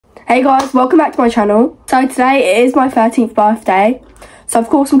Hey guys, welcome back to my channel. So today it is my 13th birthday. So of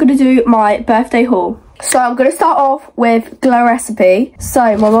course I'm going to do my birthday haul. So I'm going to start off with Glow Recipe. So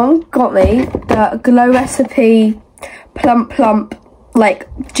my mum got me the Glow Recipe Plump like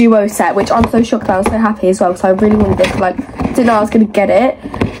duo set, which I'm so shocked about. I'm so happy as well, so I really wanted this. Like, didn't know I was going to get it.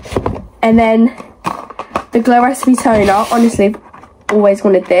 And then the Glow Recipe toner. Honestly, I've always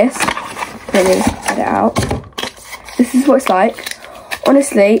wanted this. Let me add it out. This is what it's like.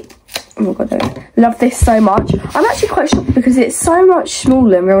 Honestly, oh my god, I love this so much. I'm actually quite shocked because it's so much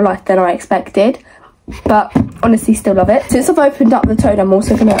smaller in real life than I expected, but honestly still love it. Since I've opened up the toner, I'm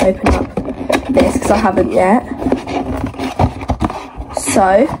also going to open up this because I haven't yet.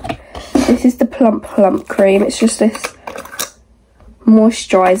 So this is the Plump cream. It's just this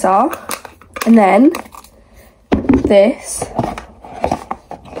moisturizer, and then this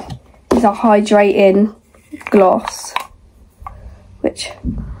is a hydrating gloss, which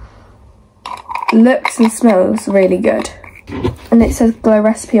looks and smells really good. And it says Glow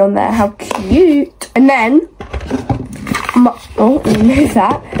Recipe on there. How cute. And then who's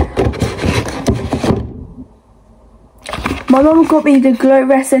that? My mum got me the Glow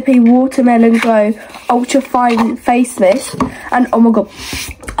Recipe Watermelon Glow Ultra Fine Face Mist, and oh my god,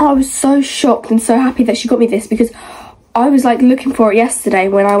 I was so shocked and so happy that she got me this, because I was like looking for it yesterday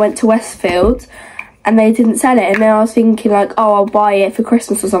when I went to Westfield and they didn't sell it, and then I was thinking like, oh, I'll buy it for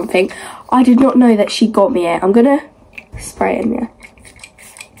Christmas or something. I did not know that she got me it. I'm gonna spray it in there.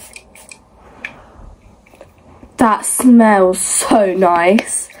 That smells so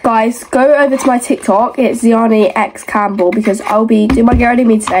nice. Guys, go over to my TikTok. It's Ziani X Campbell, because I'll be doing my Get Ready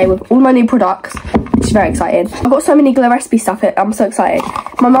Me today with all my new products, which is very exciting. I've got so many Glow Recipe stuff. I'm so excited.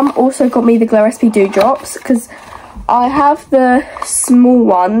 My mum also got me the Glow Recipe Dewdrops, because I have the small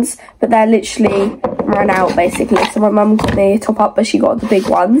ones, but they're literally run out basically. So my mum got me a top up, but she got the big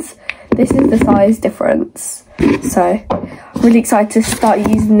ones. This is the size difference. So I'm really excited to start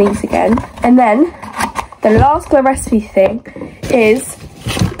using these again. And then the last Glow Recipe thing is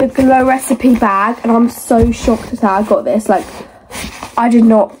the Glow Recipe bag, and I'm so shocked that I got this. Like, I did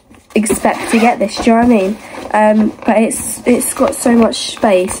not expect to get this, do you know what I mean? But it's got so much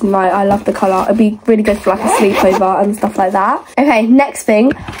space, and I love the colour. It'd be really good for like a sleepover and stuff like that. Okay, next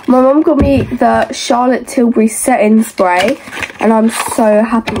thing, my mum got me the Charlotte Tilbury setting spray, and I'm so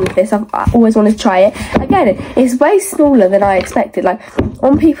happy with this. I always wanted to try it. Again, it's way smaller than I expected. Like,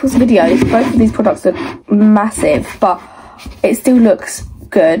 on people's videos, both of these products look massive, but it still looks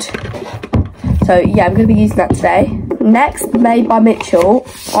good. So yeah, I'm going to be using that today. Next, Made by Mitchell.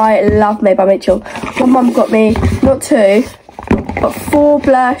 I love Made by Mitchell. My mum got me not 2 but 4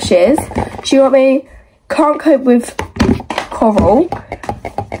 blushes. She got me Can't Cope with Coral,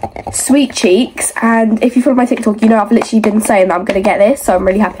 Sweet Cheeks, and if you follow my TikTok, you know I've literally been saying that I'm going to get this, so I'm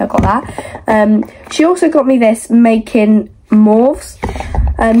really happy I got that. She also got me this Making Mauves.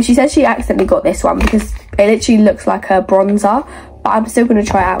 She said she accidentally got this one because it literally looks like a bronzer, but I'm still going to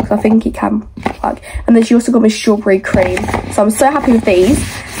try it out because I think it can work. And then she also got me Strawberry Cream, so I'm so happy with these.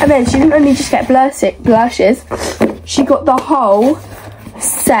 And then she didn't only just get blushes, she got the whole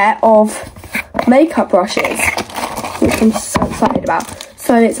set of makeup brushes, which I'm so excited about.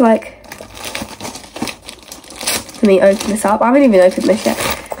 So it's like, let me open this up. I haven't even opened this yet.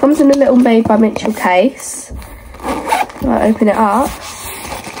 It comes in a little Made by Mitchell case. I open it up.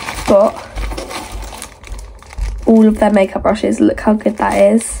 Got all of their makeup brushes. Look how good that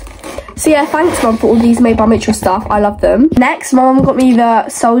is. So yeah, thanks mum for all these Made by Mitchell stuff. I love them. Next, my mum got me the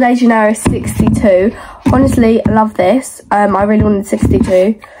Sol de Janeiro 62. Honestly, I love this. I really wanted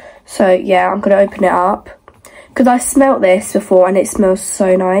 62. So yeah, I'm going to open it up, because I smelt this before and it smells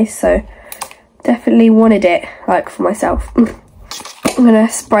so nice. So definitely wanted it, like, for myself. I'm going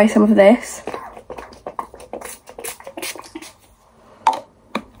to spray some of this.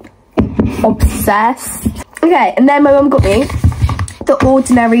 Obsessed. Okay, and then my mum got me the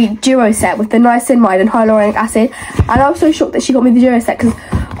Ordinary Duo set with the niacinamide and hyaluronic acid, and I was so shocked that she got me the Duo set, because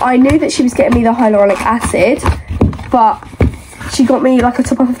I knew that she was getting me the hyaluronic acid, but she got me like a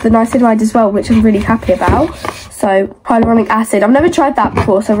top up of the niacinamide as well, which I'm really happy about. So hyaluronic acid, I've never tried that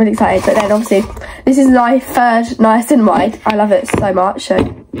before, so I'm really excited. But then obviously this is my third niacinamide. I love it so much,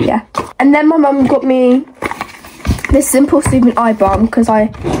 so yeah. And then my mum got me this Simple Soothing Eye Balm, because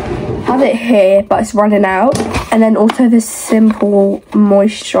I have it here but it's running out. And then also this Simple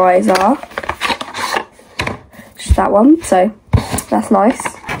Moisturiser, just that one, so that's nice.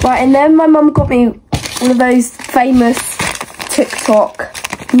 Right, and then my mum got me one of those famous TikTok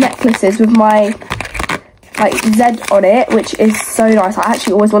necklaces with my like Z on it, which is so nice. I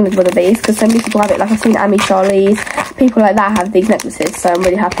actually always wanted one of these because so many people have it. Like I've seen Amy Charlize, people like that have these necklaces, so I'm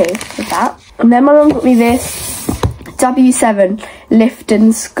really happy with that. And then my mum got me this W7 Lift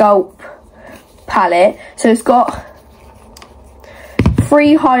and Sculpt palette. So it's got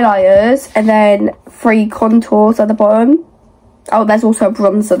 3 highlighters and then 3 contours at the bottom. Oh, there's also a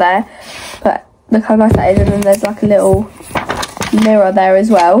bronzer there, but look how nice that is. And then there's like a little mirror there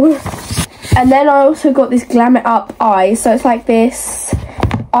as well. And then I also got this Glam It Up eye. So it's like this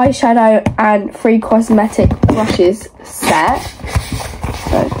eyeshadow and 3 cosmetic brushes set.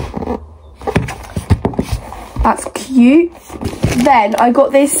 So that's cute. Then I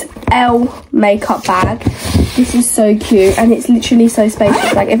got this Elle makeup bag. This is so cute and it's literally so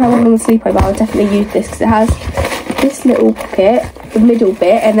spacious. Like if I went on a sleepover, I would definitely use this because it has this little pocket, the middle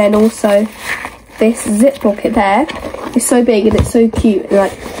bit, and then also this zip pocket there. It's so big and it's so cute, and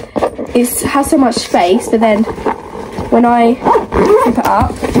like it has so much space, but then when I zip it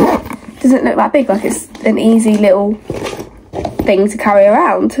up, it doesn't look that big. Like it's an easy little thing to carry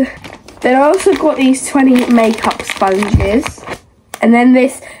around. Then I also got these 20 makeup sponges, and then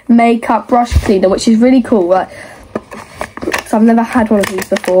this makeup brush cleaner, which is really cool. Like, so I've never had one of these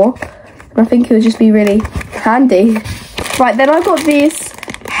before, and I think it would just be really handy. Right, then I got this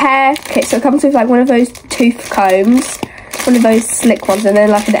hair kit. So it comes with like one of those tooth combs, one of those slick ones, and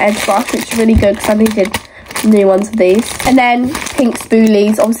then like an edge brush, which is really good because I needed new ones of these. And then pink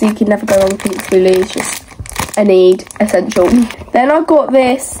spoolies. Obviously you can never go wrong with pink spoolies, just a need, essential. Then I got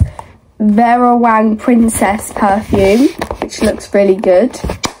this Vera Wang Princess perfume, which looks really good.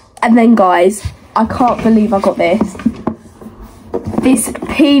 And then guys, I can't believe I got this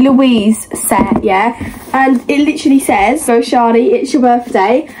P. Louise set, yeah, and it literally says, "So Shadi, it's your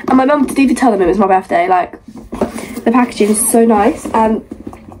birthday," and my mum didn't even tell them it was my birthday. Like, the packaging is so nice. And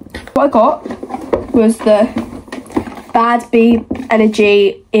what I got was the Bad Bee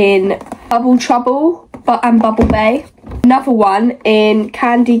Energy in Bubble Trouble and Bubble Bay, another one in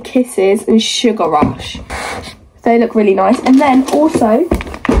Candy Kisses and Sugar Rush. They look really nice. And then also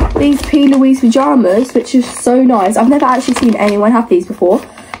these P. Louise pyjamas, which is so nice. I've never actually seen anyone have these before,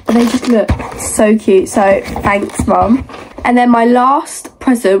 but they just look so cute. So thanks, Mum. And then my last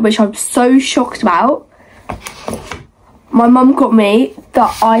present, which I'm so shocked about, my mum got me the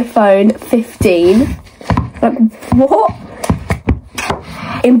iPhone 15. Like, what?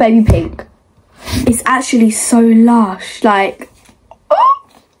 In baby pink. It's actually so lush. Like, oh,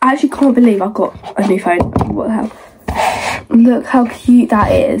 I actually can't believe I got a new phone. What the hell? Look how cute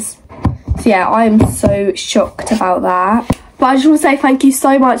that is. So yeah, I am so shocked about that. But I just want to say thank you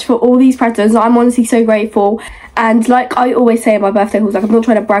so much for all these presents. I'm honestly so grateful. And like I always say in my birthday hauls, like I'm not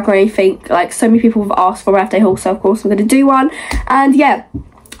trying to brag or anything. Like so many people have asked for a birthday haul, so of course I'm going to do one. And yeah,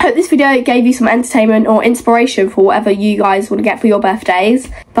 I hope this video gave you some entertainment or inspiration for whatever you guys want to get for your birthdays.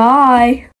 Bye.